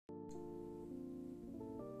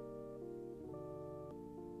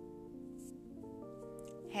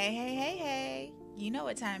Hey, hey, hey, hey. You know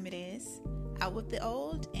what time it is. Out with the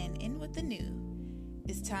old and in with the new.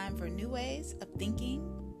 It's time for new ways of thinking,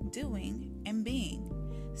 doing, and being.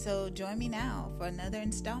 So join me now for another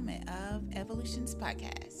installment of Evolutions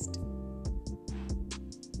Podcast.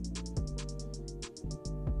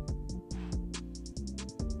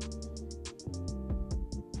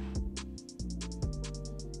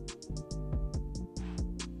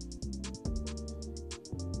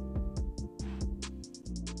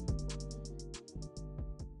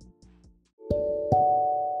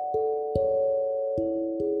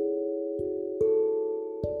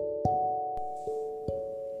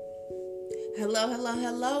 Hello, hello,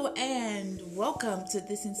 hello, and welcome to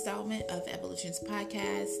this installment of Evolutions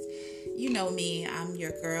Podcast. You know me, I'm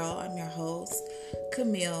your girl, I'm your host,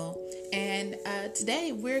 Camille, and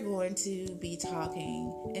today we're going to be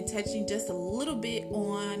talking and touching just a little bit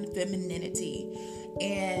on femininity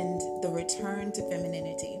and the return to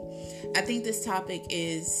femininity. I think this topic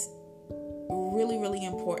is really, really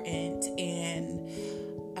important, and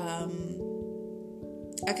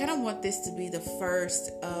I kind of want this to be the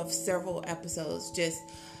first of several episodes just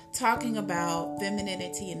talking about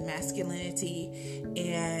femininity and masculinity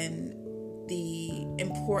and the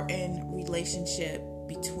important relationship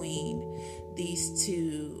between these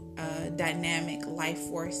two dynamic life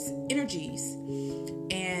force energies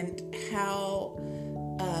and how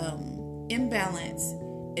imbalance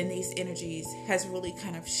in these energies has really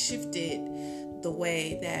kind of shifted the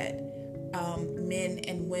way that men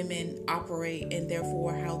and women operate, and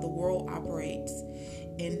therefore how the world operates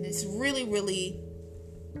in this really, really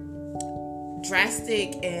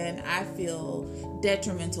drastic and I feel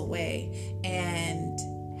detrimental way, and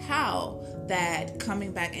how that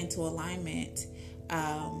coming back into alignment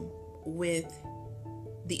with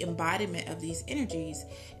the embodiment of these energies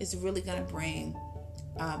is really going to bring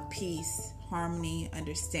peace, harmony,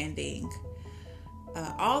 understanding,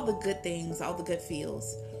 all the good things, all the good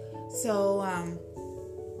feels. So,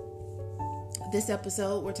 this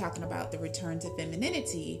episode, we're talking about the return to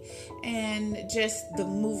femininity and just the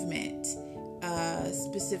movement,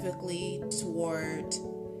 specifically toward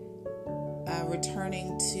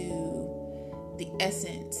returning to the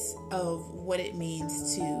essence of what it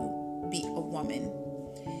means to be a woman.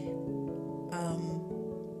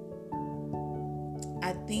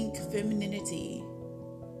 I think femininity,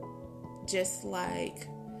 just like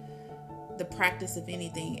the practice of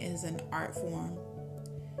anything, is an art form.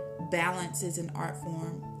 Balance is an art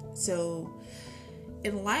form. So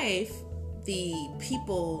in life, the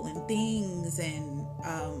people and things and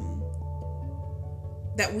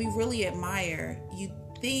that we really admire, you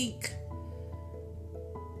think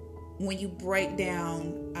when you break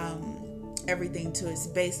down everything to its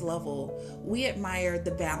base level, we admire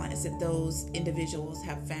the balance that those individuals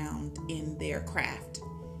have found in their craft.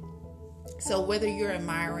 So whether you're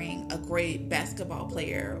admiring a great basketball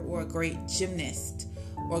player or a great gymnast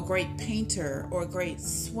or a great painter or a great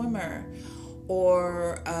swimmer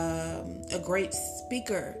or a great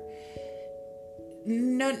speaker,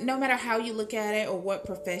 no matter how you look at it or what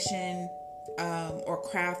profession or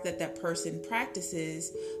craft that person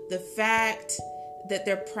practices, the fact that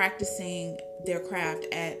they're practicing their craft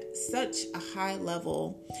at such a high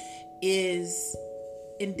level is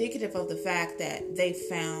indicative of the fact that they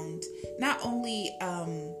found not only a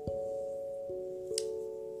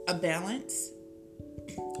balance,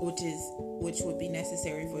 which would be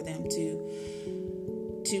necessary for them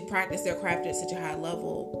to practice their craft at such a high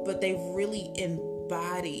level, but they've really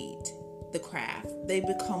embodied the craft. They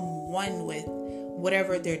become one with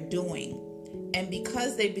whatever they're doing. And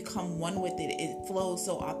because they become one with it, it flows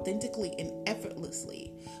so authentically and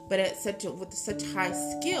effortlessly, but with such high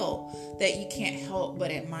skill that you can't help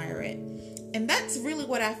but admire it. And that's really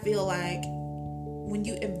what I feel like when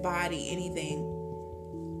you embody anything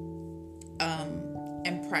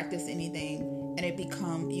and practice anything, and you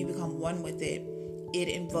become one with it. It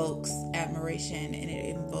invokes admiration, and it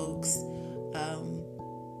invokes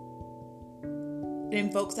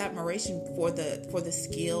admiration for the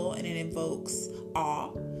skill, and it invokes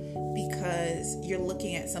awe because you're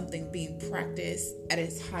looking at something being practiced at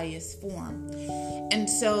its highest form. And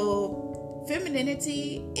so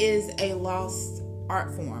femininity is a lost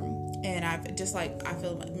art form, and I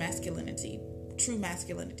feel like masculinity, true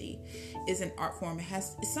masculinity, is an art form.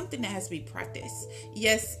 It's something that has to be practiced.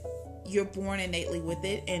 Yes, you're born innately with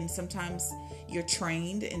it, and sometimes you're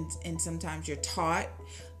trained and sometimes you're taught.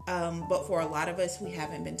 But for a lot of us, we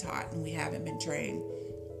haven't been taught and we haven't been trained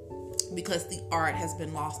because the art has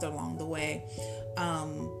been lost along the way.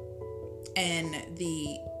 And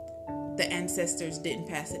the the ancestors didn't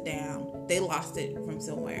pass it down. They lost it from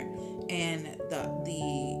somewhere, and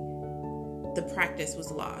the practice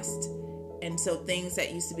was lost. And so things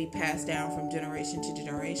that used to be passed down from generation to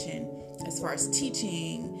generation, as far as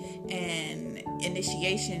teaching and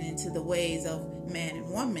initiation into the ways of man and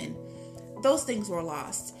woman, those things were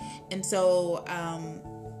lost. And so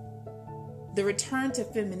the return to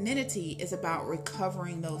femininity is about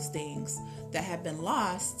recovering those things that have been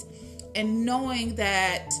lost, and knowing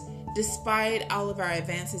that despite all of our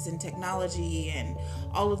advances in technology and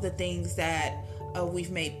all of the things that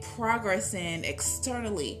we've made progress in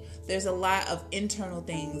externally, there's a lot of internal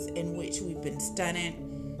things in which we've been stunted,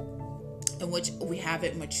 in which we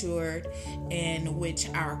haven't matured, in which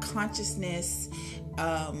our consciousness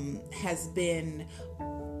has been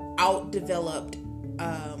outdeveloped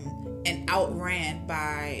and outran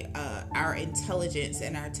by our intelligence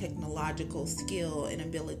and our technological skill and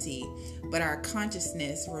ability, but our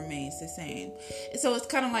consciousness remains the same. And so it's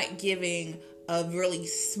kind of like giving a really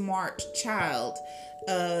smart child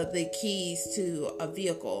the keys to a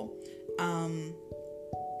vehicle.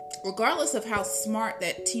 Regardless of how smart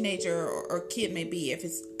that teenager or kid may be, if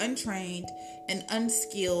it's untrained and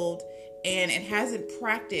unskilled and it hasn't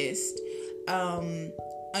practiced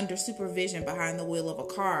under supervision behind the wheel of a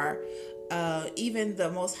car, even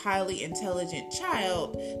the most highly intelligent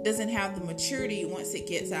child doesn't have the maturity once it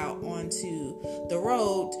gets out onto the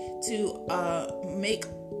road to make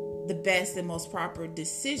the best and most proper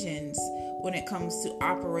decisions when it comes to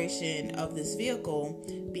operation of this vehicle,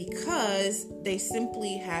 because they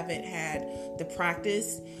simply haven't had the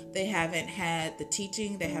practice, they haven't had the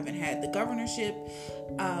teaching, they haven't had the governorship.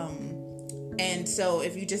 And so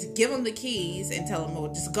if you just give them the keys and tell them,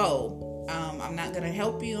 well, just go, I'm not going to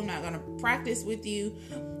help you, I'm not going to practice with you,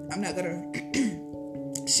 I'm not going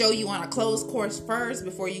to show you on a closed course first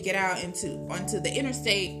before you get out onto the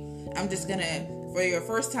interstate. I'm just going to, for your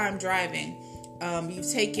first time driving,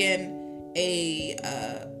 you've taken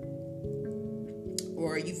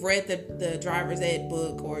or you've read the driver's ed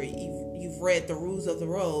book, or you've read the rules of the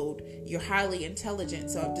road, you're highly intelligent,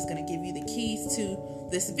 so I'm just going to give you the keys to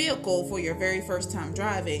this vehicle for your very first time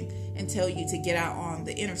driving and tell you to get out on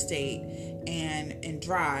the interstate and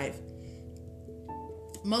drive.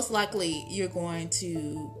 Most likely you're going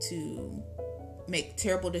to make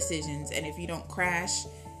terrible decisions, and if you don't crash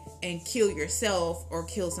and kill yourself or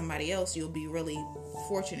kill somebody else, you'll be really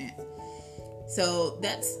fortunate. So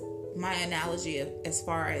that's my analogy as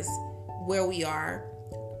far as where we are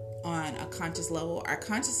on a conscious level. Our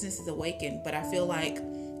consciousness is awakened, but I feel like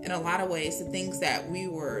in a lot of ways, the things that we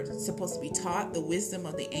were supposed to be taught, the wisdom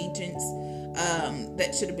of the ancients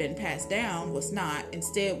that should have been passed down, was not.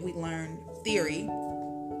 Instead, we learned theory,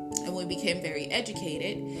 and we became very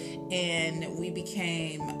educated, and we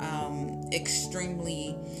became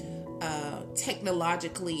extremely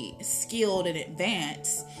technologically skilled and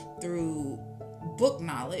advanced through book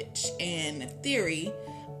knowledge and theory,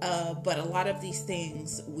 but a lot of these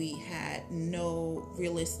things we had no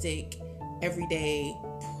realistic everyday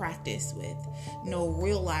practice with, no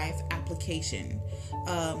real life application,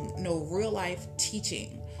 no real life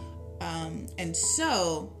teaching, and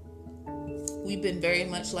so we've been very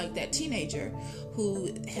much like that teenager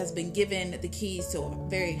who has been given the keys to a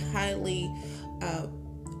very highly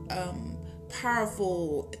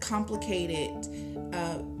powerful, complicated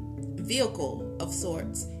vehicle of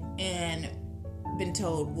sorts, and been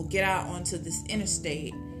told, well, get out onto this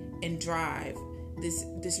interstate and drive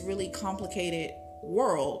this really complicated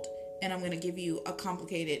world, and I'm going to give you a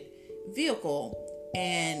complicated vehicle,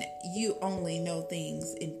 and you only know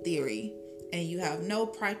things in theory, and you have no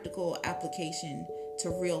practical application to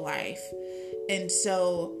real life. And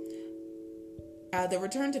so the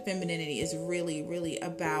return to femininity is really, really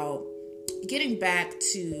about getting back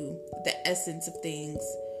to the essence of things,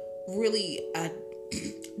 really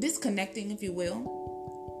disconnecting, if you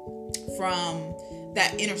will, from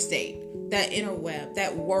that interstate, that interweb,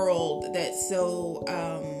 that world that's so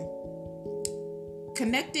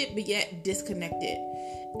connected but yet disconnected,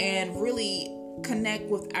 and really connect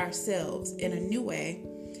with ourselves in a new way.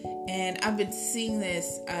 And I've been seeing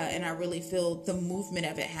this and I really feel the movement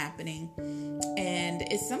of it happening, and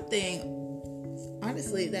it's something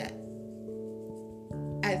honestly that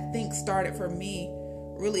I think started for me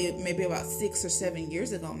really maybe about 6 or 7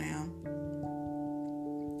 years ago now.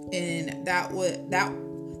 And that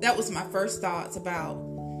was my first thoughts about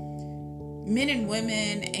men and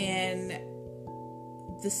women and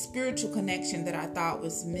the spiritual connection that I thought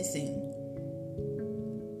was missing.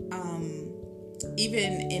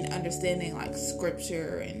 Even in understanding like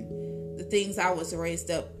scripture and the things I was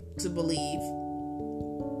raised up to believe,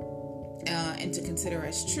 and and to consider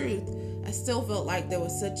as truth, I still felt like there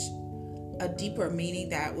was such a deeper meaning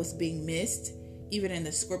that was being missed, even in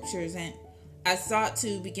the scriptures. And I sought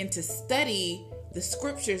to begin to study the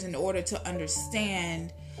scriptures in order to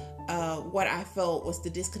understand what I felt was the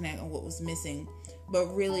disconnect and what was missing. But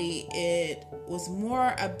really, it was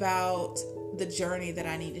more about the journey that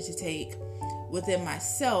I needed to take within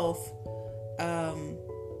myself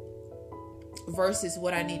versus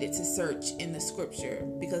what I needed to search in the scripture,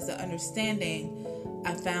 because the understanding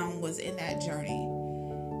I found was in that journey.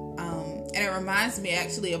 And it reminds me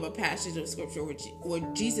actually of a passage of scripture where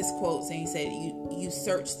Jesus quotes, and he said, you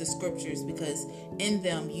search the scriptures because in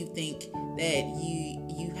them you think that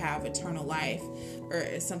you have eternal life,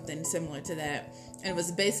 or something similar to that. And it was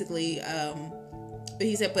basically,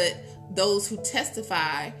 he said, but those who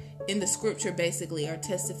testify in the scripture basically are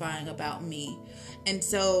testifying about me. And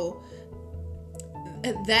so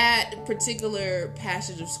that particular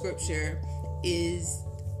passage of scripture is,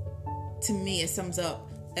 to me, it sums up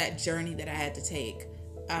that journey that I had to take.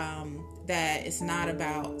 That it's not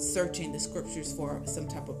about searching the scriptures for some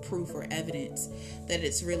type of proof or evidence, that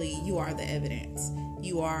it's really, you are the evidence,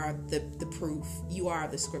 you are the proof, you are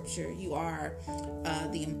the scripture, you are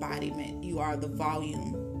the embodiment, you are the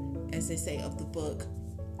volume, as they say, of the book.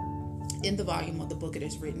 In the volume of the book, it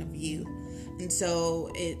is written of you. And so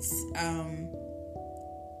it's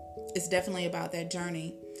definitely about that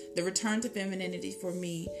journey. The return to femininity for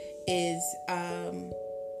me is,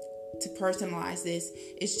 to personalize this,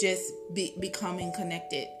 it's just becoming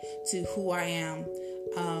connected to who I am,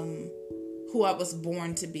 who I was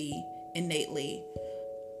born to be innately,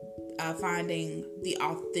 finding the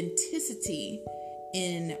authenticity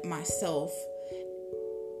in myself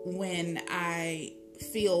when I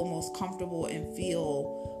feel most comfortable and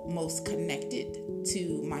feel most connected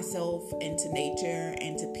to myself and to nature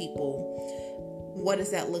and to people. What does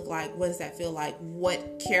that look like? What does that feel like?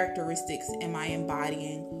 What characteristics am I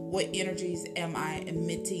embodying? What energies am I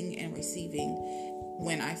emitting and receiving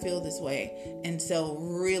when I feel this way? And so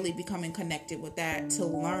really becoming connected with that to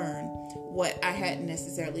learn what I hadn't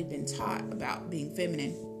necessarily been taught about being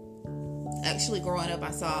feminine. Actually, growing up,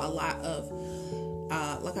 I saw a lot of,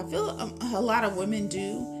 I feel a lot of women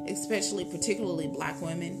do, especially particularly Black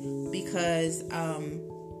women, because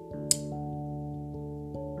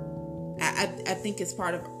I think it's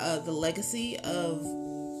part of the legacy of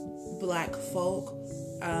Black folk,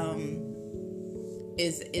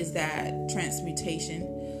 is that transmutation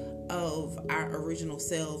of our original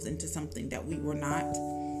selves into something that we were not.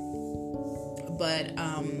 But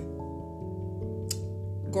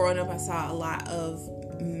growing up, I saw a lot of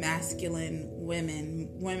masculine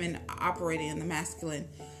women operating in the masculine,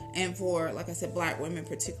 and for, like I said, Black women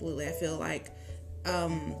particularly, I feel like,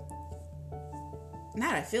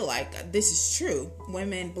 this is true.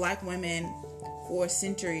 Black women, for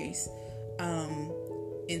centuries,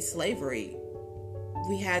 in slavery,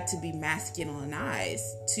 we had to be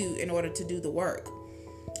masculinized in order to do the work.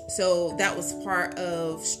 So that was part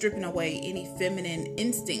of stripping away any feminine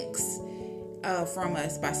instincts from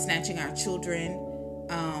us by snatching our children.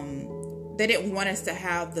 They didn't want us to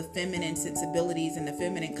have the feminine sensibilities and the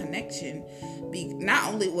feminine connection.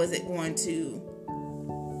 Not only was it going to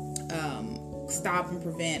stop and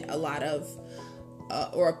prevent a lot of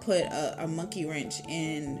or put a monkey wrench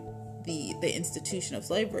in the institution of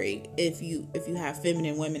slavery, if you have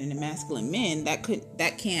feminine women and masculine men, that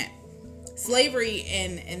can't, slavery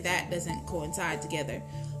and that doesn't coincide together.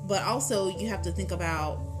 But also you have to think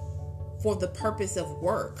about, for the purpose of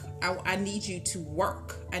work, I need you to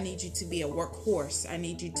work. I need you to be a workhorse. I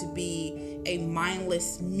need you to be a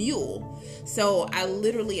mindless mule. So I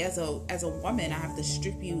literally, as a woman, I have to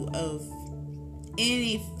strip you of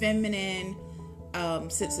any feminine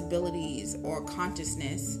sensibilities or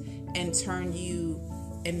consciousness and turn you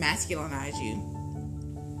and masculinize you.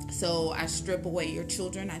 So I strip away your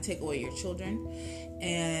children. I take away your children,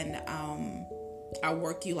 and I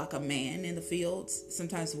work you like a man in the fields,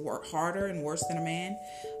 sometimes work harder and worse than a man,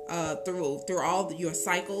 through all your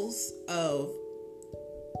cycles of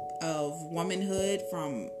womanhood,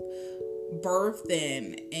 from birth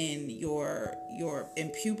and your in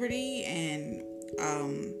puberty and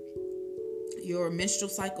your menstrual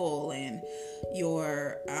cycle and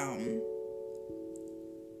your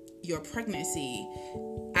pregnancy.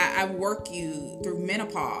 I work you through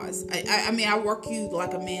menopause. I work you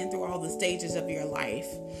like a man through all the stages of your life.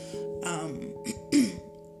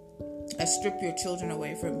 I strip your children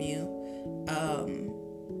away from you.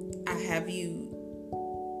 I have you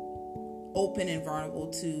open and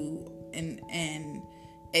vulnerable to in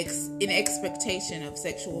expectation of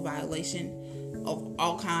sexual violation of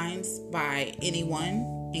all kinds by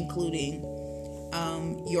anyone, including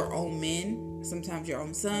your own men, sometimes your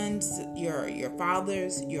own sons, your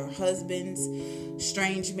fathers, your husbands,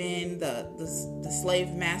 strange men, the slave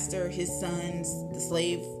master, his sons, the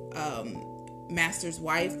slave master's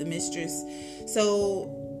wife, the mistress.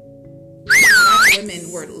 So Black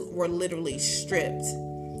women were literally stripped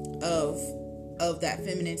of that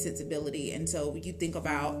feminine sensibility. And so you think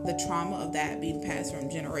about the trauma of that being passed from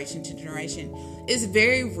generation to generation is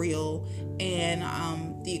very real, and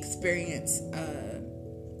the experience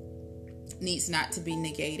needs not to be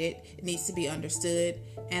negated. It needs to be understood,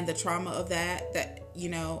 and the trauma of that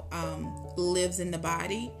lives in the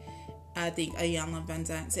body. I think Iyanla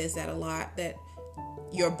Vanzant says that a lot, that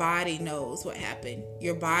your body knows what happened.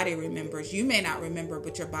 Your body remembers. You may not remember,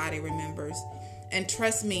 but your body remembers. And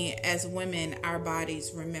trust me, as women, our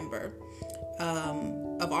bodies remember.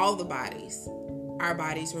 Of all the bodies, our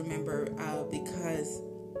bodies remember because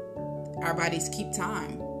our bodies keep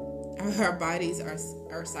time. Our bodies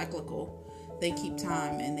are cyclical. They keep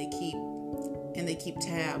time, and they keep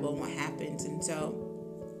tab on what happens. And so,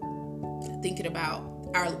 thinking about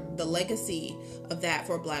the legacy of that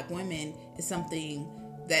for Black women is something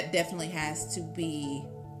that definitely has to be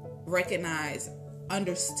recognized,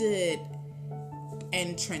 understood,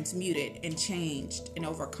 and transmuted and changed and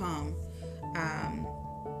overcome,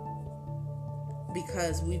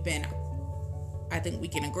 because we've been, I think we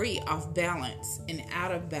can agree, off balance and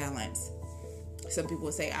out of balance. Some people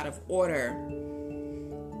would say out of order,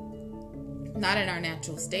 not in our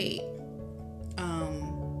natural state.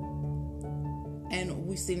 And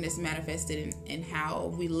we've seen this manifested in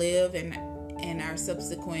how we live and our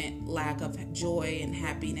subsequent lack of joy and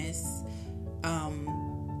happiness.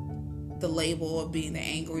 The label of being the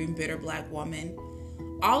angry and bitter Black woman.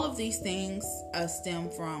 All of these things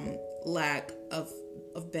stem from lack of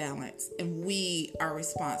balance, and we are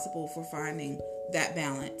responsible for finding that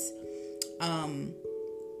balance.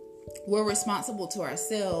 We're responsible to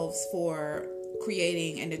ourselves for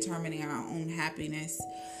creating and determining our own happiness.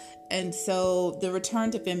 And so the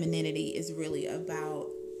return to femininity is really about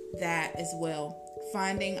that as well,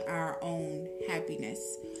 finding our own happiness.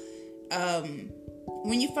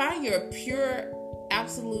 When you find your pure,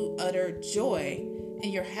 absolute, utter joy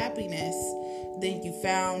and your happiness, then you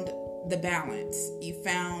found the balance. You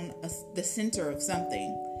found the center of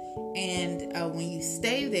something. And when you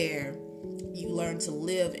stay there, you learn to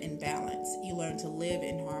live in balance. You learn to live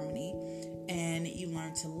in harmony. And you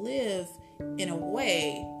learn to live in a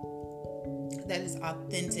way that is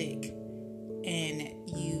authentic. And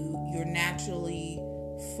you're naturally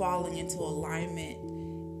falling into alignment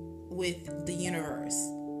with the universe.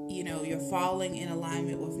 You're falling in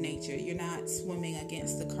alignment with nature. You're not swimming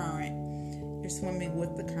against the current. You're swimming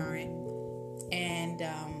with the current. And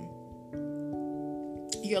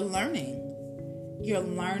you're learning. You're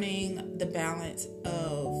learning the balance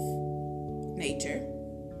of nature.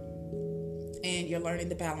 And you're learning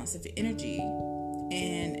the balance of energy.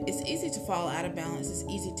 And it's easy to fall out of balance. It's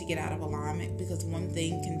easy to get out of alignment because one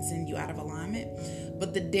thing can send you out of alignment.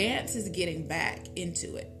 But the dance is getting back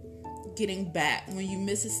into it. Getting back. When you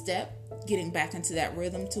miss a step, getting back into that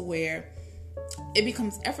rhythm to where it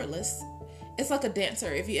becomes effortless. It's like a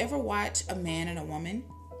dancer. If you ever watch a man and a woman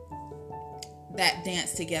that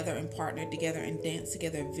dance together and partner together and dance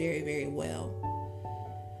together very, very well,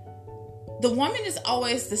 the woman is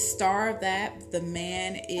always the star of that. The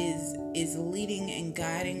man is leading and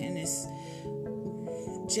guiding in this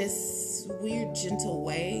just weird, gentle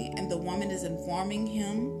way. And the woman is informing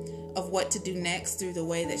him of what to do next through the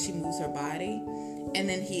way that she moves her body. And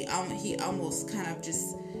then he almost kind of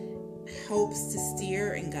just hopes to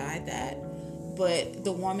steer and guide that. But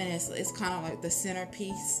the woman is kind of like the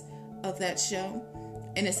centerpiece of that show.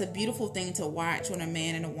 And it's a beautiful thing to watch when a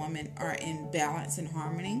man and a woman are in balance and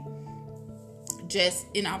harmony, just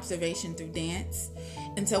in observation through dance.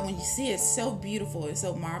 And so when you see it, it's so beautiful, it's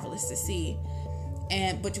so marvelous to see.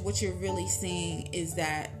 But what you're really seeing is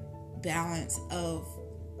that balance of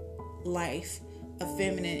life, of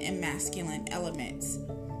feminine and masculine elements,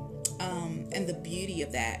 and the beauty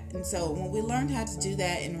of that. And so when we learn how to do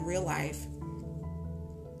that in real life,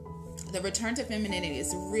 the return to femininity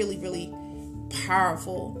is really, really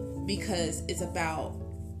powerful because it's about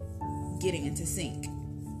getting into sync,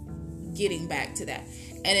 getting back to that.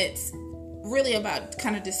 And it's really about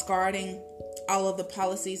kind of discarding all of the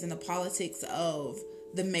policies and the politics of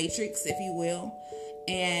the matrix, if you will,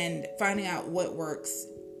 and finding out what works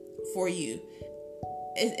for you.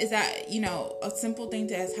 Is that, a simple thing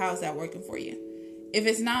to ask, how is that working for you? If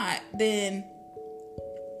it's not, then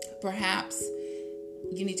perhaps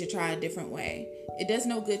you need to try a different way. It does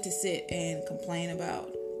no good to sit and complain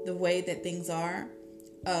about the way that things are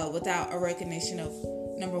without a recognition of,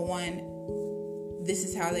 number one, this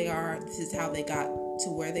is how they are, this is how they got to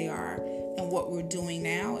where they are, and what we're doing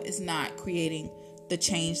now is not creating the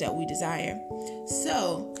change that we desire.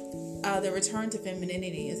 So the return to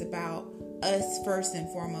femininity is about us first and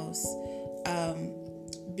foremost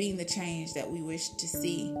being the change that we wish to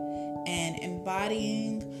see, and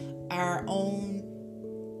embodying our own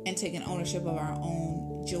and taking ownership of our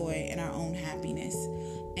own joy and our own happiness.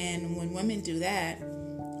 And when women do that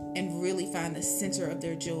and really find the center of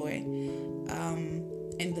their joy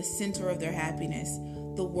and the center of their happiness,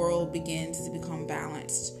 the world begins to become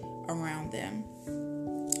balanced around them.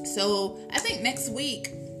 So I think next week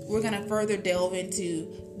we're going to further delve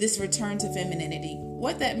into this return to femininity,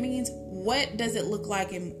 what that means, what does it look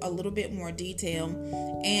like in a little bit more detail,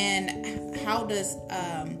 and how does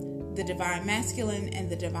the divine masculine and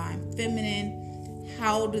the divine feminine,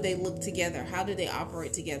 how do they look together? How do they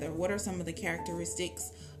operate together? What are some of the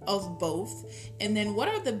characteristics of both? And then what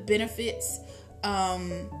are the benefits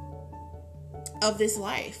of this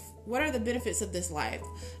life? What are the benefits of this life?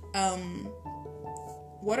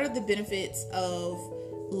 What are the benefits of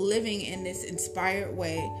living in this inspired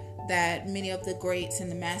way that many of the greats and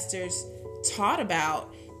the masters taught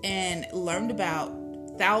about and learned about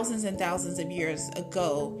thousands and thousands of years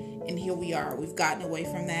ago? And here we are. We've gotten away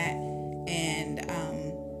from that. And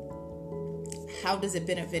how does it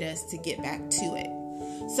benefit us to get back to it?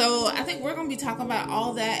 So I think we're going to be talking about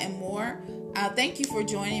all that and more. Thank you for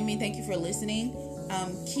joining me. Thank you for listening.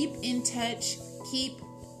 Keep in touch. Keep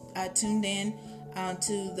tuned in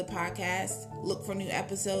to the podcast. Look for new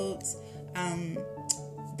episodes.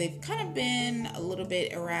 They've kind of been a little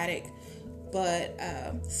bit erratic, but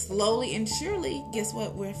slowly and surely, guess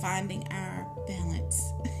what? We're finding our balance.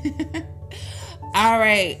 All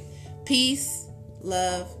right. Peace,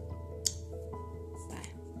 love,